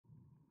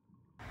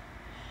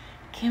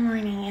Good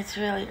morning. It's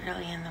really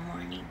early in the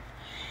morning,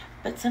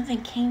 but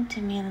something came to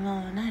me in the middle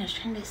of the night. I was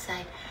trying to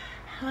decide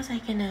how was I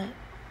gonna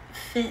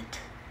fit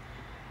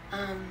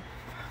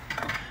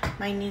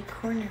my new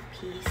corner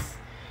piece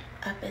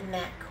up in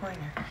that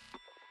corner.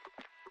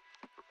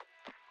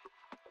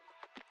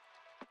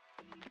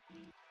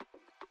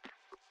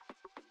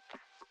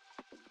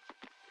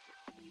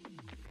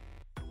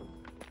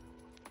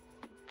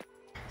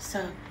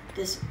 So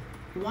this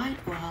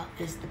white wall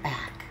is the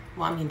back.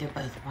 Well, I mean, they're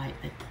both white,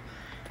 but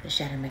the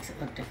shadow makes it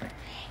look different.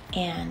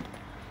 And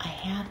I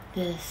have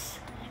this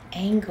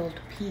angled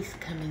piece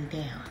coming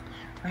down,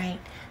 right?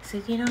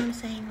 So you know what I'm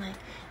saying? Like,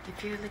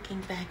 if you're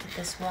looking back at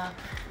this wall,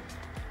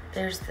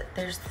 there's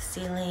the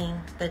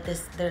ceiling, but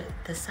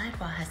the side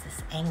wall has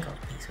this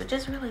angled piece, which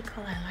is really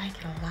cool. I like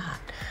it a lot.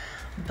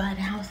 But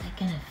how is I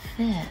gonna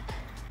fit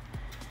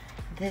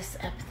this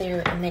up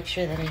there and make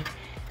sure that I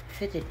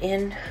fit it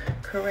in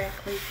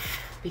correctly?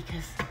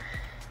 Because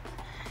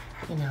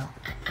you know,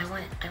 I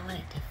want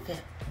it to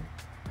fit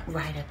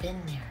right up in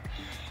there.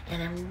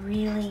 And I'm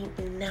really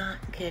not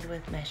good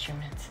with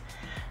measurements.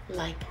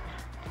 Like,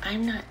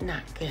 I'm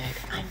not good.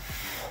 I'm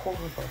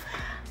horrible.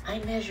 I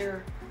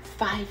measure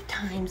 5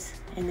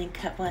 times and then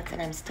cut once and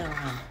I'm still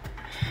wrong.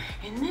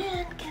 And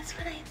then, guess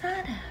what I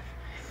thought of?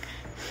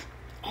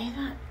 I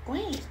thought,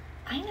 wait,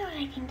 I know what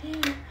I can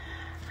do.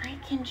 I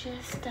can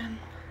just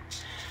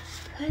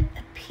put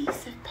a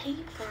piece of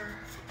paper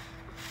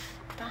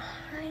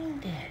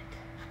behind it.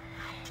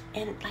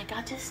 And like,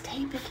 I'll just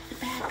tape it to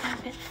the back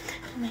of it.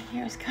 My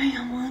hair is going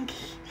all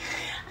wonky.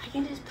 I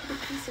can just put a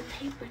piece of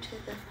paper to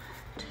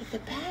the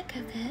back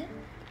of it.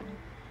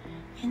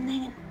 And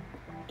then,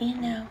 you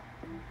know,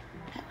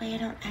 that way I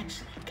don't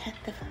actually cut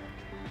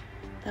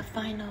the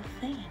final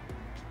thing.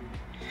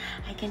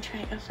 I can try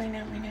it over and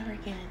over and over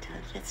again until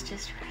it gets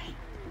just right.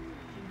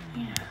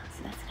 Yeah,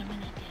 so that's what I'm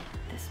gonna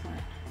do this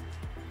morning.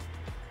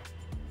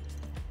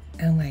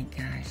 Oh my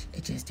gosh,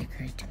 it just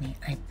occurred to me.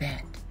 I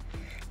bet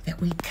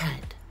that we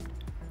cut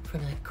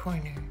from the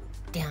corner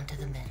down to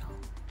the middle.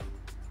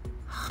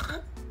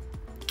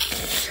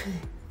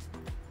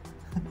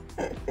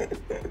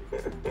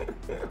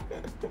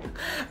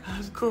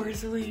 Of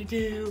course we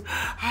do.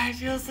 I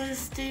feel so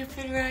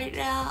stupid right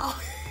now.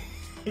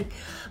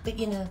 But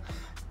you know,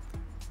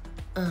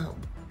 I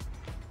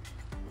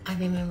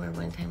remember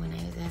one time when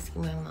I was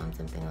asking my mom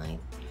something like,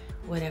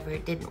 whatever,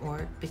 it didn't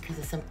work because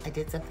of I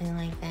did something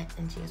like that,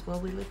 and she goes,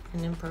 well, we live in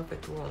an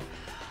imperfect world.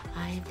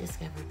 I have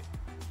discovered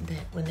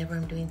that whenever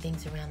I'm doing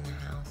things around the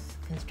house,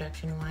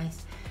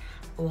 construction-wise,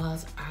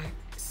 walls are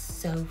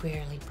so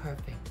rarely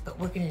perfect. But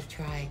we're gonna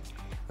try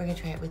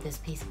it with this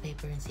piece of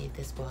paper and see if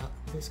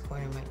this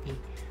corner might be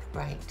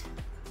right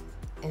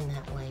in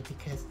that way,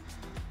 because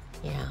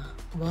yeah,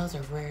 walls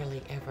are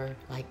rarely ever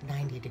like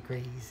 90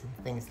 degrees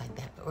and things like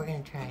that, but we're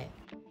gonna try it.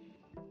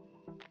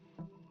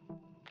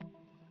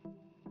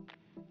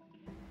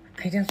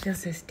 I don't feel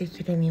so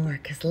stupid anymore,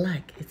 because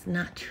look, it's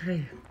not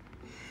true.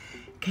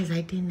 Because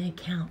I didn't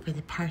account for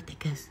the part that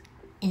goes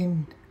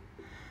in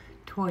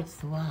towards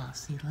the wall.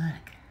 See,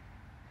 look.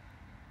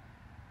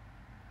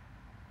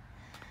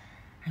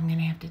 I'm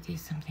gonna have to do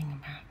something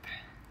about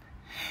that.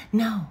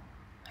 No,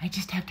 I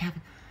just have to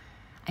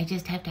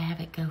have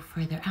it go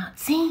further out.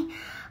 See,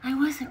 I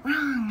wasn't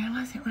wrong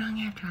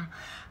after all.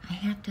 I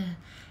have to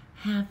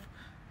have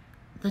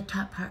the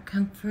top part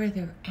come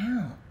further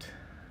out.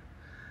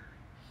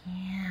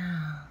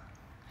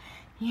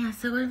 Yeah,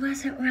 so I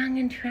wasn't wrong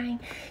in trying.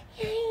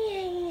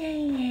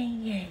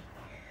 Yay.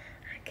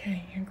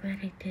 Okay, I'm glad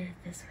I did it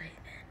this way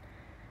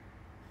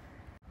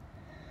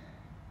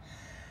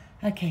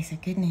then. Okay, so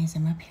good news.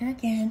 I'm up here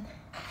again.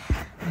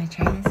 I'm gonna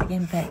try this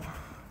again, but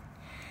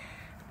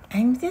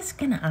I'm just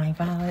gonna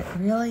eyeball it.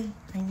 Really,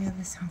 I know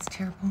this sounds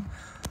terrible,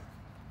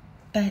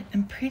 but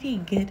I'm pretty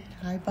good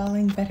at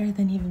eyeballing, better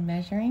than even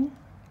measuring.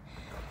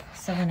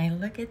 So when I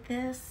look at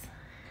this,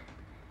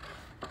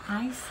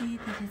 I see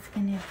that it's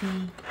gonna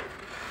be,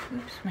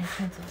 oops, my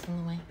pencil's in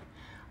the way.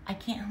 I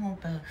can't hold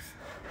both.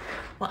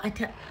 Well,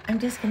 I'm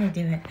just gonna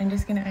do it. I'm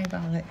just gonna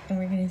eyeball it, and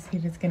we're gonna see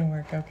if it's gonna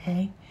work,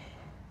 okay?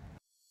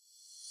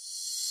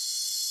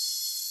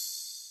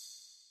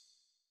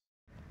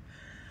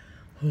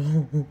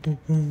 Oh,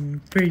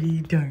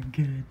 pretty darn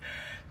good.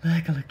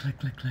 Look.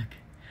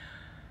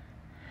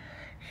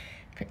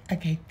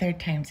 Okay, third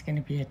time's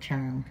gonna be a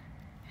charm.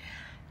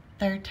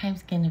 Third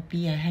time's gonna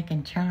be a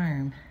heckin'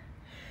 charm.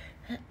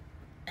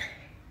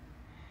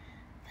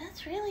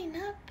 That's really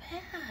not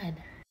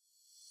bad.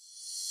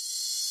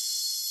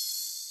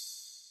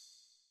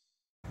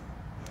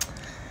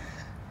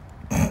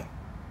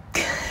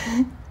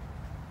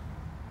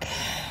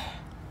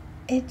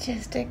 It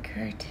just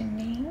occurred to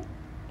me,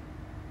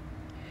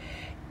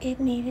 it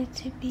needed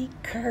to be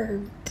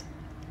curved.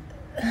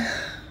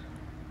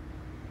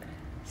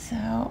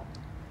 So,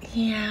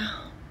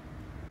 yeah.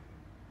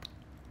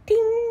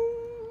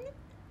 Ding!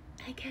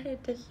 I gotta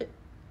do it.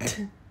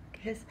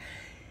 Because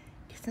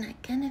it's not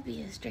gonna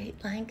be a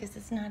straight line, because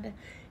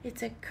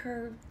it's a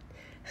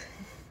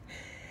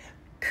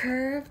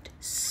curved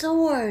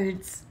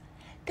swords.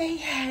 They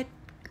had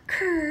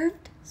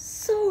curved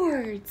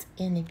swords.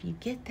 And if you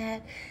get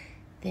that,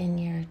 then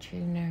you're a true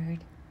nerd.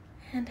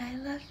 And I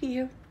love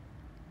you.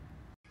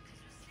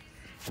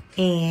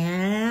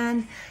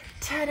 And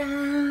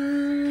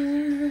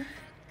ta-da!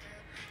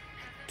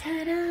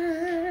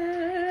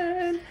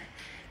 Ta-da!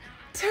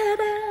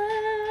 Ta-da!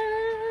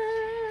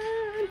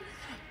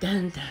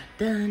 Dun, dun,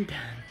 dun,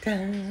 dun,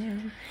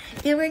 dun.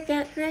 It worked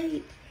out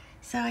great.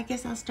 So I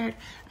guess I'm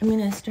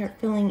gonna start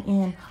filling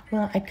in.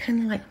 Well, I kind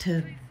of like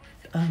to,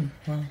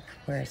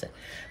 where is it?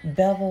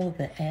 Bevel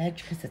the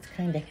edge because it's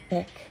kind of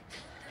thick.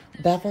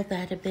 Bevel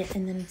that a bit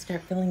and then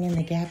start filling in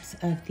the gaps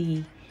of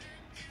the,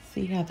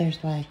 see how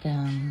there's like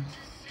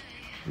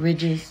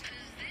ridges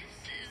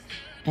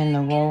in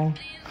the roll.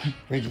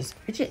 ridges.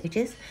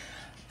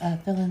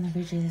 Fill in the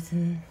ridges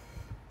and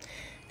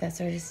that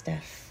sort of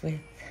stuff with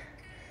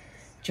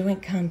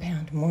joint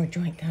compound, more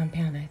joint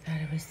compound. I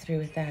thought I was through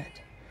with that.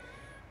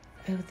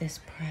 Oh, this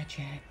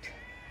project.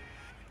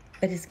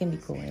 But it's going to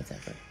be cool when it's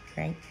over,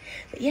 right?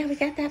 But yeah, we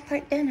got that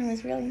part done. I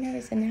was really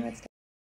nervous and now it's done.